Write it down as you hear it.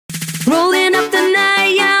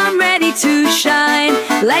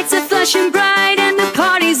Lights are flashing bright and the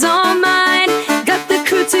party's all mine. Got the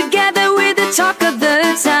crew together with the talk of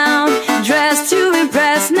the town. Dressed to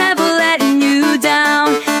impress, never letting you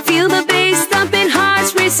down. Feel the bass thumping,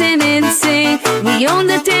 hearts racing in sync. We own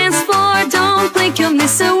the dance floor, don't blink, you'll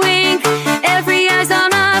miss a wink. Every eye's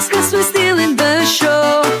on us, cause we're stealing the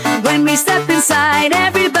show. When we step inside,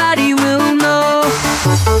 everybody will know.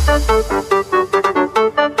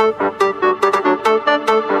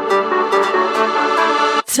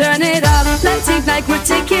 Turn it up, let's ignite, we're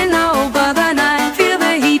taking over the night. Feel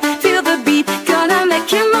the heat, feel the beat, gonna make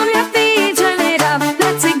you move your feet. Turn it up,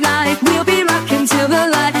 let's ignite, we'll be rocking till the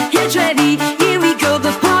light. Get ready, here we go,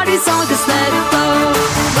 the party's on, just let it go.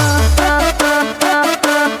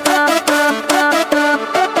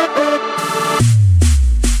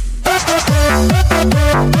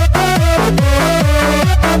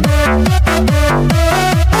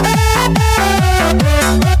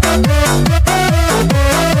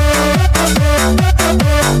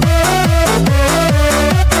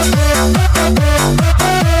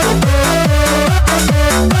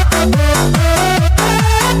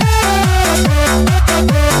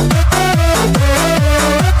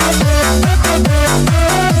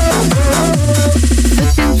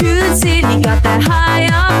 Got that high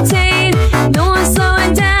octane, no one's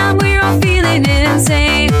slowing down, we're all feeling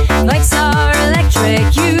insane. Lights are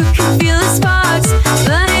electric, you can feel the sparks,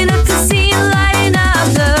 burning up the scene, lighting up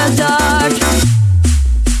the dark.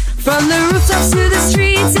 From the rooftops to the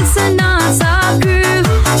streets, it's a non-stop groove.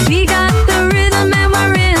 We got the rhythm and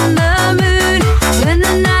we're in the mood. When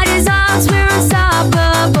the night is ours, we're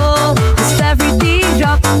unstoppable. Cause everything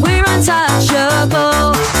drops, we're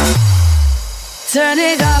untouchable. Turn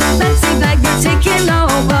it up, let's ignite, we're taking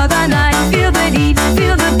over the night. Feel the heat,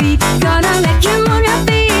 feel the beat, gonna make you move your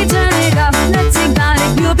feet. Turn it up, let's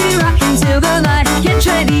ignite, we'll be rocking till the light. Get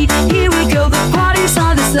ready, here we go, the party's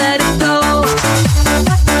on, just let it go.